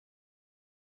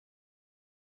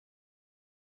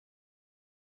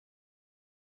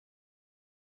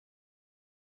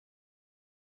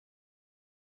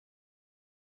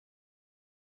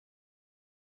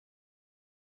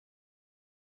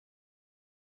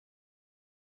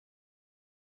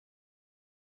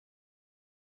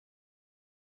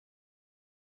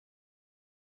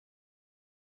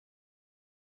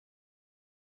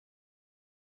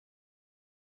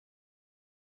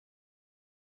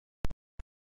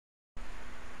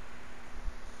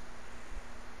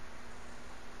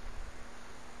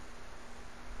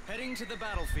Returning to the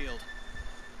battlefield.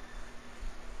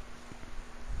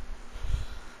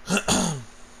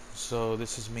 So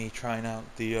this is me trying out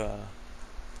the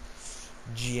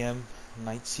GM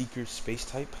Nightseeker space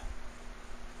type.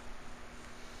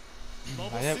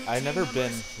 I've never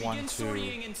been one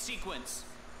to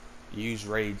use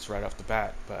raids right off the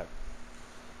bat, but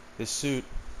this suit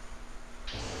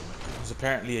is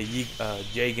apparently a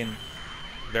Yagan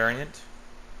variant,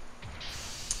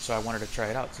 so I wanted to try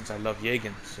it out since I love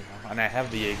Yagans, you know, and I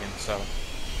have the Yagan. So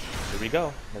here we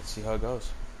go. Let's see how it goes.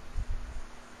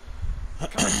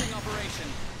 Commencing operation.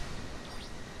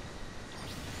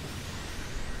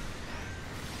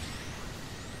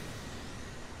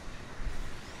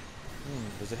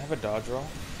 Does it have a dodge roll?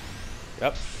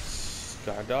 Yep, it's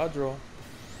got a dodge roll.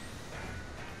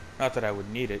 Not that I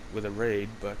would need it with a raid,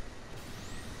 but...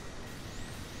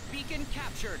 Beacon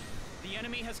captured. The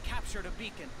enemy has captured a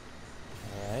beacon.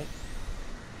 Alright.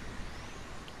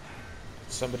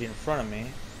 Somebody in front of me.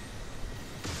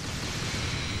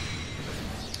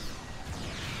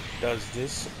 Does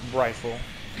this rifle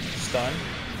stun?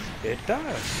 It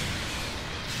does.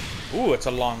 Ooh, it's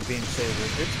a long beam saber.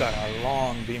 It's got a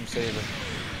long beam saber.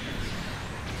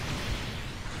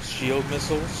 Shield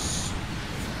missiles.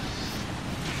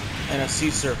 And a sea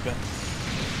serpent.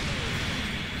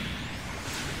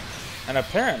 And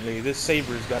apparently this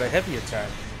saber's got a heavy attack.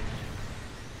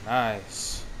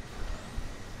 Nice.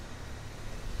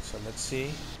 So let's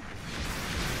see.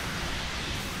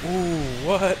 Ooh,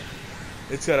 what?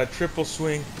 It's got a triple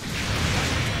swing.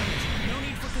 No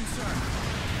need for concern.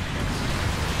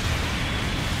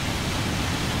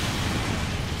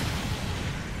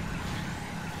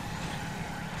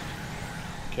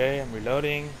 Okay, I'm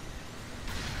reloading.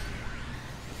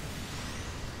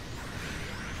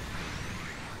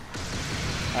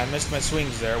 I missed my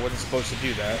swings there. I wasn't supposed to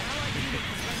do that. Allied unit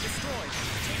has been destroyed.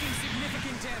 Taking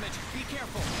significant damage. Be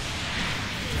careful.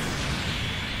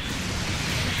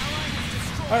 An ally has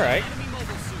destroyed All right. an enemy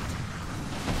mobile suit.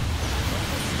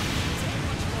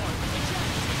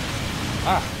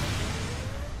 Ah.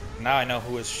 Now I know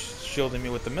who is shielding me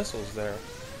with the missiles there.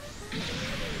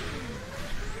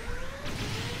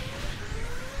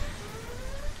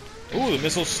 Ooh, the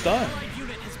missile stun. Allied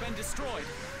unit has been destroyed.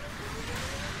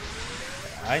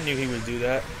 I knew he would do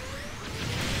that.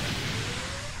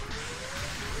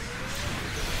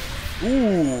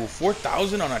 Ooh,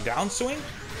 4,000 on a downswing?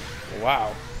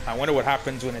 Wow. I wonder what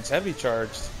happens when it's heavy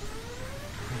charged.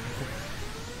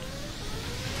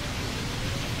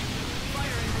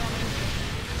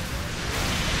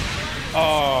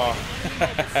 Oh.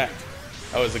 That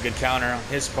was a good counter on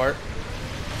his part.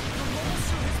 The mobile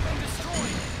suit has been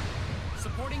destroyed.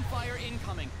 Supporting fire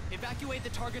incoming. Evacuate the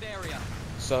target area.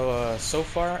 So, so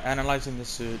far, analyzing the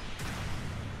suit,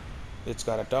 it's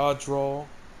got a dodge roll,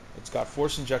 it's got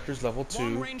force injectors level 2,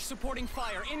 Long-range supporting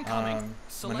fire incoming.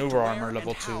 Select maneuver where armor and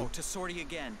level how 2, to sortie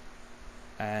again.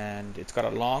 and it's got a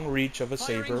long reach of a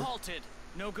Firing saber. halted.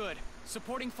 No good.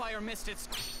 Supporting fire missed its.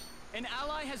 An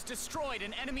ally has destroyed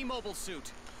an enemy mobile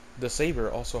suit. The saber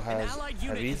also An has allied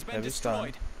unit heavy has been stun,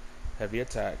 destroyed. heavy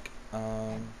attack.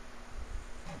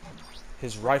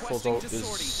 His rifle though Requesting to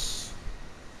is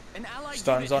An allied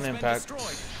stuns unit on has impact. been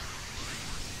destroyed.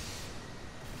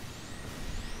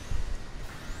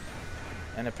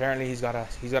 And apparently he's got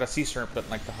a sea serpent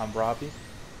like the Hammurabi.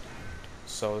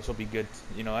 So this will be good.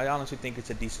 You know, I honestly think it's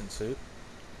a decent suit.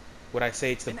 Would I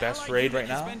say it's the An best allied raid unit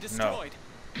right has now? been No. destroyed.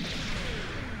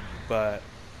 But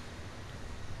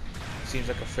seems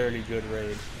like a fairly good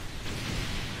raid.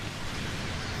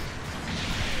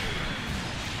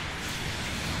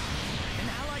 An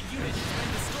allied unit has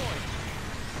been destroyed.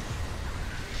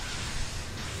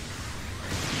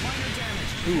 Minor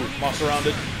damage. Ooh, moss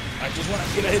surrounded. I just want to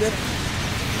get a hit in.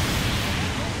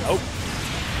 Oh.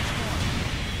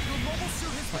 Your mobile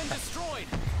suit has been destroyed.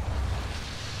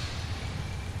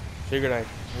 Figured I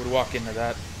would walk into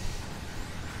that.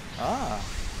 Ah.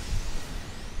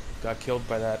 Got killed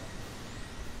by that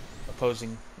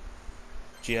opposing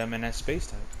GMNS space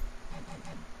type.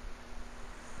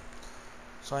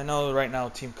 So I know right now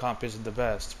Team Comp isn't the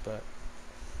best, but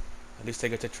at least I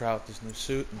get to try out this new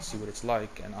suit and see what it's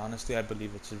like. And honestly, I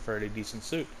believe it's a fairly decent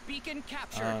suit. Beacon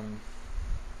captured.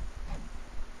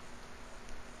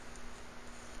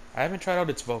 I haven't tried out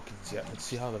its Vulcans yet. Let's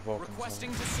see how the Vulcans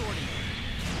Requesting are. to sortie.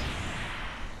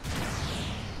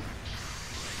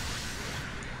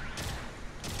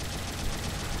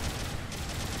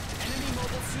 Enemy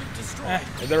mobile suit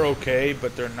destroyed. They're okay,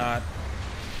 but they're not.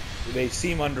 They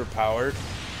seem underpowered.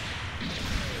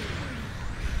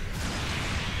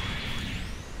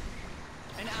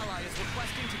 An ally is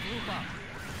requesting to group up.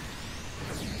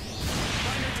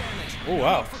 Minor damage. Oh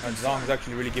wow, that Zong is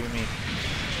actually really giving me.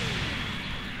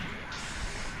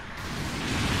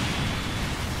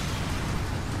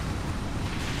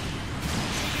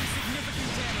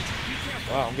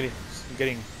 Wow, I'm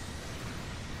getting.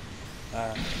 An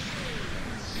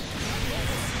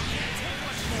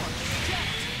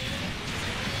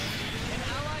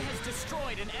ally has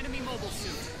destroyed an enemy mobile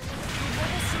suit.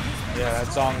 Yeah, that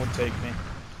Zong would take me.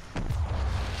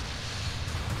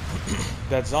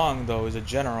 That Zong though is a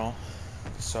general,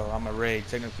 so I'm a raid.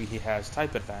 Technically, he has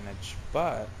type advantage,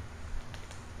 but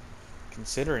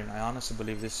considering, I honestly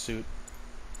believe this suit.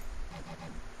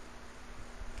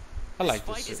 I like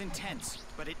this fight suit. is intense,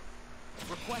 but it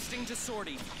requesting to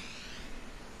sortie.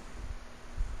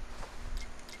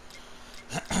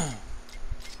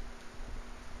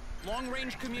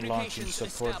 Long-range Launching communications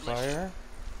support established. fire.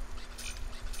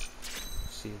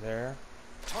 See there.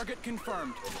 Target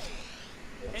confirmed.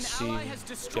 Let's An see. ally has Get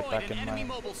destroyed back an in enemy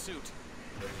my mobile suit.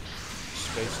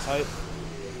 space type.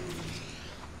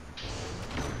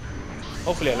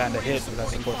 Hopefully I land a hit with that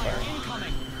support fire.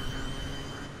 Incoming.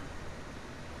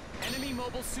 Enemy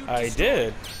mobile suit I destroyed.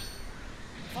 did.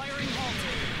 Firing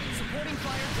halted. Supporting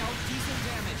fire dealt decent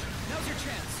damage. Now's your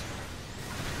chance.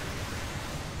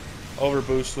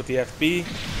 Overboost with the FB. An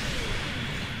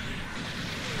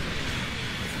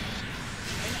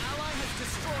ally has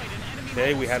destroyed an enemy Okay,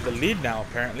 mobile we have the suit. lead now.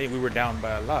 Apparently, we were down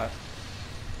by a lot.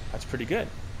 That's pretty good.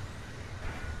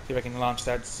 See if I can launch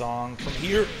that song from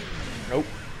here. Nope.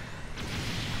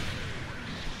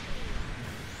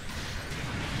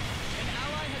 An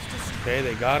ally has destroyed. Okay,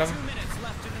 they got him. 2 minutes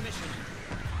left in the mission.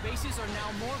 Bases are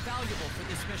now more valuable for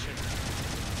this mission.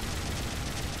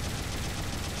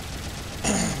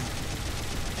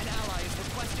 An ally is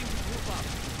requesting to group up.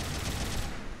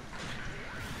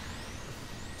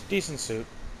 Decent suit.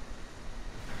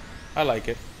 I like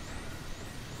it.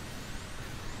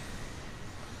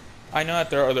 I know that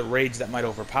there are other raids that might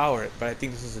overpower it, but I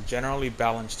think this is a generally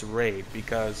balanced raid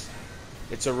because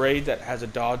it's a raid that has a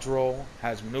dodge roll,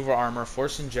 has maneuver armor,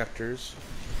 force injectors,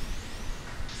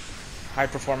 high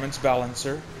performance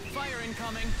balancer, Fire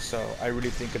incoming. so I really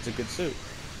think it's a good suit.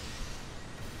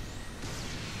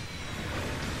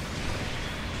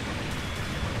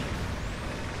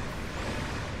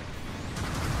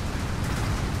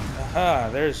 Aha,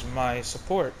 there's my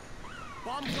support.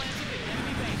 Bomb planted in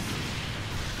enemy base.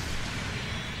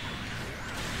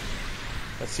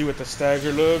 Let's see what the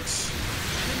stagger looks. Enemy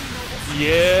mobile suit.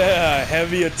 Yeah,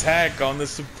 heavy attack on the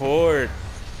support.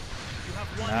 You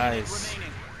have 1 Nice. minute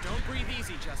remaining. Don't breathe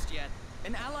easy just yet.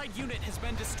 An allied unit has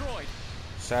been destroyed.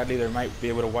 Sadly, they might be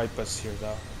able to wipe us here, though.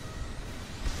 An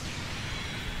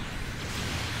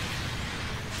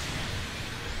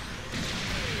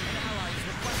ally is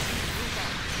requesting to group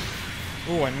up.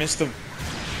 Ooh, I missed him.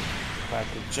 If I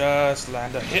could just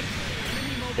land a hit.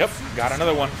 Enemy mobile Yep, suit got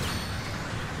another one.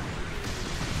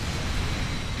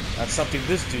 That's something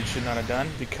this dude should not have done,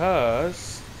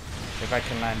 because if I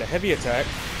can land a heavy attack...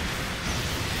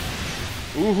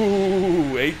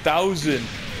 Ooh, 8,000. Enemy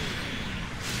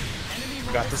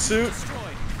Got mobile the suit.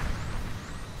 destroyed.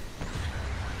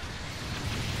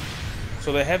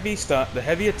 So the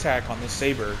heavy attack on this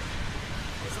Saber,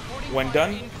 Supporting when fire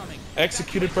done, incoming.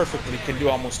 executed perfectly, can do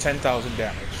almost 10,000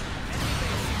 damage. Enemy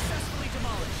base successfully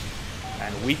demolished.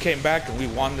 And we came back and we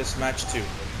won this match too.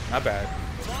 Not bad.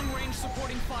 Long-range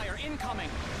supporting fire incoming.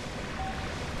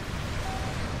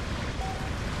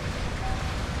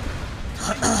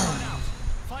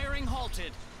 Firing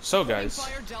halted. So guys,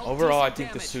 Fire dealt overall I decent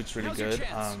think this damage. suit's really Now's your good.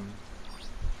 chance.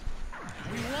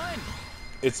 We won.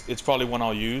 It's probably one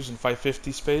I'll use in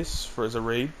 550 space for as a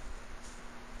raid.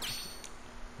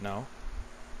 No.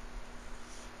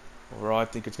 Overall I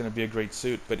think it's gonna be a great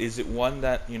suit, but is it one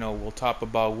that, you know, will top a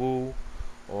Bawu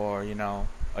or, you know,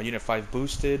 a Unit 5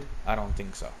 boosted? I don't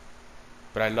think so.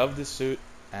 But I love this suit,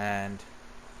 and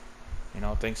you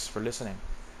know, thanks for listening.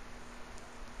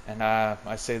 And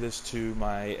I say this to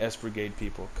my S Brigade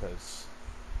people, because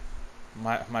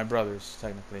my brothers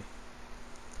technically.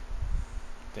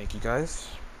 Thank you guys.